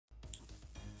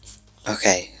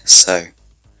Okay, so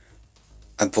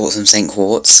I bought some St.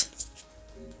 Quartz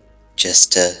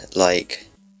just to like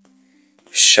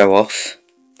show off.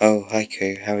 Oh,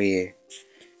 Haiku, how are you?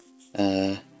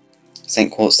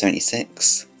 St. Quartz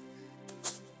 26.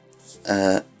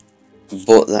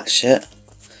 Bought that shit,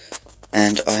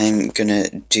 and I'm gonna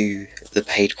do the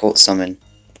paid quartz summon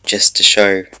just to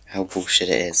show how bullshit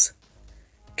it is.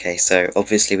 Okay, so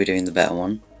obviously we're doing the better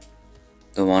one.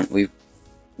 The one we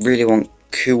really want,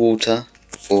 Cool Water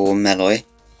or Meloy.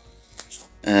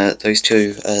 Those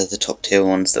two are the top tier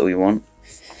ones that we want,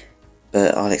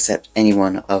 but I'll accept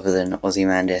anyone other than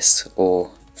Ozymandias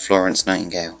or Florence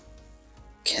Nightingale.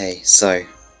 Okay, so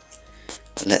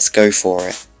let's go for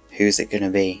it. Who's it gonna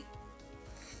be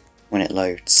when it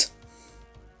loads?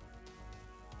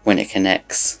 When it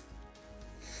connects?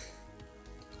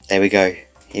 There we go,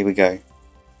 here we go.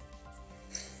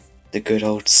 The good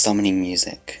old summoning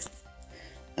music.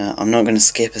 I'm not going to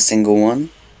skip a single one,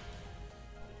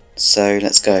 so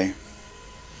let's go.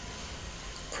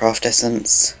 Craft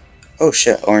Essence. Oh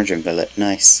shit, Orange and Bullet,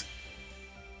 nice.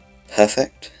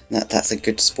 Perfect, that's a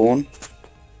good spawn.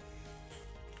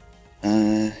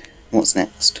 What's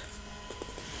next?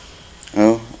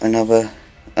 Oh, another,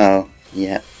 oh,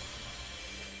 yeah.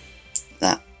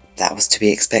 That was to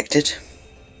be expected.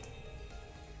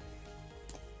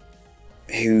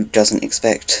 Who doesn't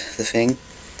expect the thing?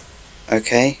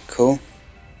 Okay, cool.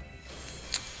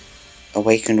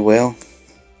 Awakened Will.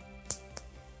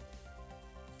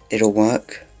 It'll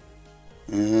work.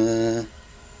 No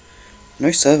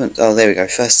servants. Oh, there we go.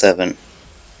 First servant.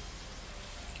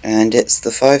 And it's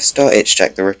the 5-star It's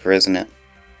Jack the Ripper, isn't it?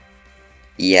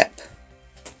 Yep.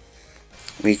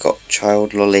 We got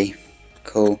Child Lolly.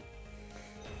 Cool.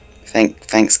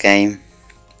 Thanks, game.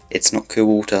 It's not Cool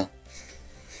Water.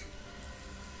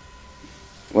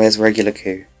 Where's regular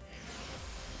Coup?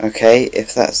 Okay,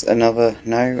 if that's another...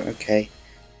 No, okay.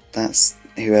 That's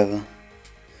whoever.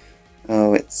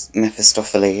 Oh, it's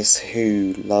Mephistopheles.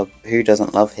 Who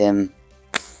doesn't love him?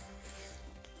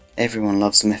 Everyone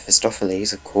loves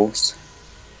Mephistopheles, of course.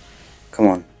 Come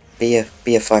on, be a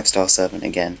 5-star servant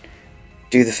again.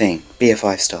 Do the thing. Be a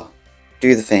 5-star.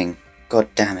 Do the thing. God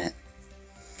damn it.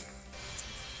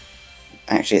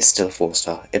 Actually, it's still a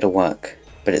 4-star. It'll work.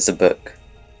 But it's a book.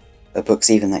 A book's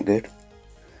even that good?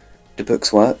 Do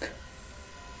books work?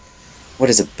 What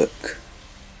is a book?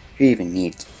 Who even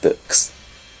needs books?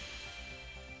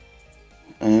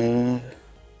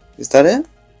 Is that it?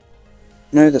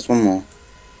 No, there's one more.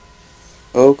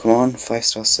 Oh, come on,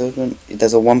 5-star servant.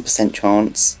 There's a 1%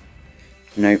 chance.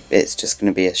 Nope, it's just going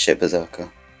to be a ship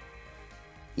berserker.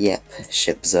 Yep,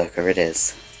 ship berserker it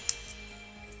is.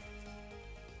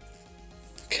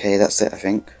 Okay, that's it, I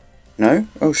think. No?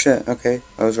 Oh shit, okay,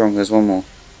 I was wrong, there's one more.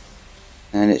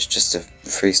 And it's just a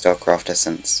 3-star craft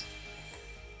essence.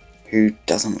 Who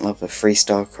doesn't love a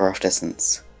 3-star craft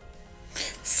essence?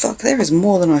 Fuck, there is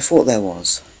more than I thought there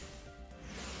was.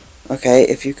 Okay,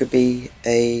 if you could be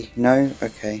a... No?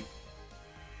 Okay.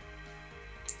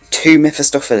 2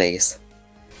 Mephistopheles.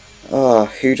 Oh,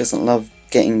 who doesn't love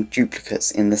getting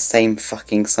duplicates in the same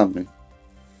fucking summon?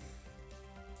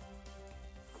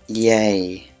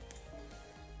 Yay.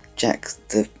 Jack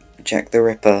the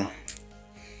Ripper.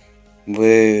 Woo.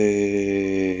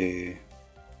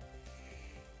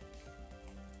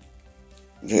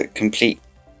 The complete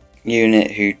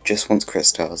unit who just wants crit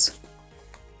stars.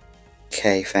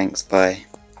 Okay, thanks, bye.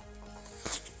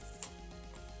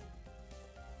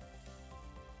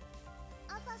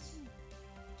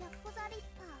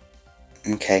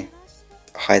 Okay.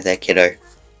 Hi there, kiddo.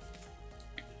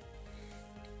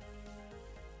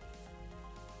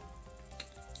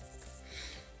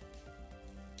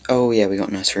 Oh yeah, we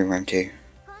got nursery rhyme too.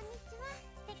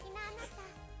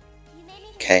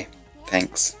 Okay,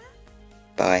 thanks.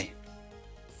 Bye.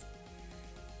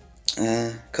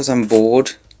 'Cause I'm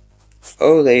bored.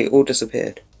 Oh, they all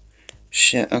disappeared.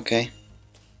 Shit, okay.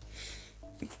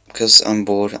 Because I'm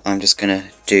bored, I'm just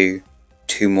gonna do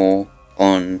 2 more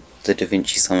on the Da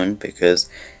Vinci summon, because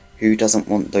who doesn't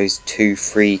want those 2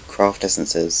 free craft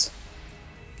essences?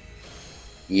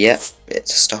 Yep,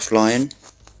 it's a stuffed lion.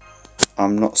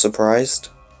 I'm not surprised.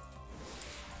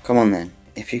 Come on then,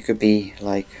 if you could be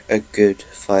like a good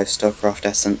 5-star craft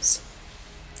essence.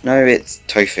 No, it's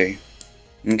tofu.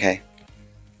 Okay.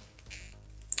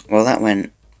 Well, that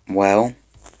went well,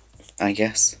 I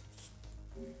guess.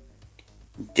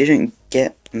 Didn't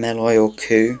get Meloy or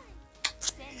Coup.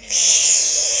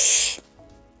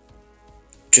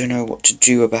 Don't know what to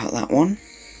do about that one.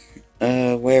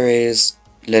 Where is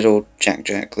little Jack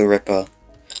the Ripper?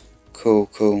 Cool,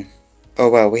 cool. Oh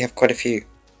wow, we have quite a few.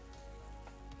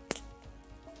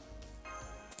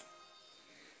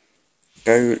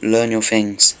 Go learn your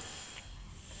things.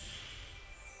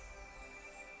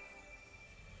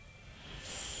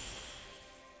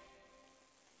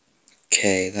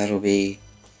 Okay, that'll be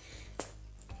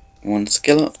 1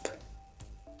 skill up.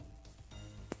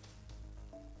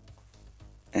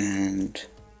 And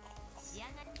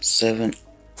 7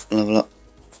 level up.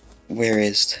 Where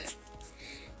is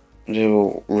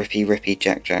little rippy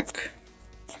Jack?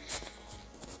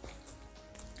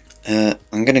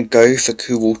 I'm gonna go for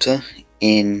Cool Water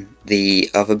in the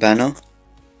other banner,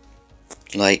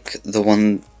 like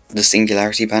the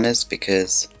Singularity banners,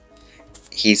 because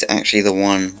he's actually the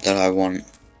one that I want.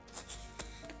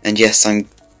 And yes, I'm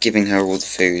giving her all the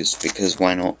foods, because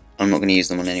why not? I'm not going to use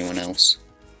them on anyone else.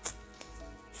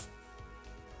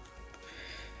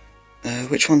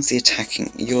 Which one's the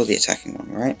attacking? You're the attacking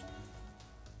one, right?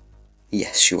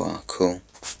 Yes, you are. Cool.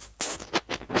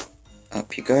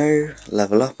 Up you go,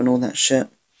 level up and all that shit.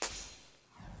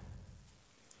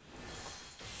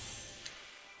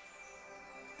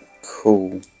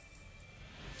 Cool.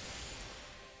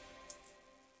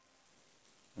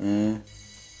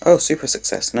 Oh, super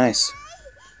success, nice.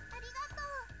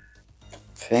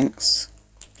 Thanks.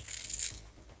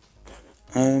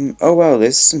 Oh well,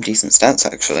 there's some decent stats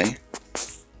actually.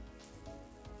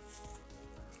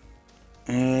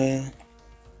 I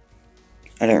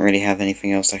don't really have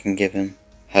anything else I can give him.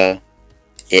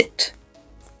 It.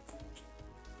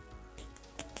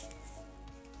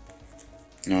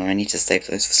 No, I need to save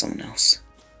those for someone else.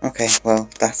 Okay, well,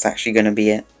 that's actually going to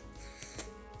be it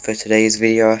for today's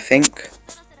video, I think.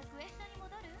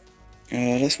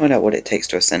 Let's find out what it takes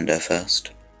to ascend her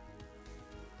first.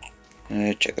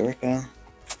 Check the Ripper.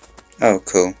 Oh,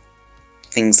 cool.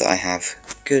 Things that I have.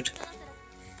 Good.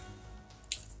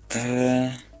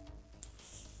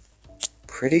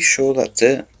 Pretty sure that's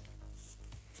it.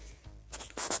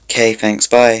 Okay, thanks,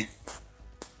 bye.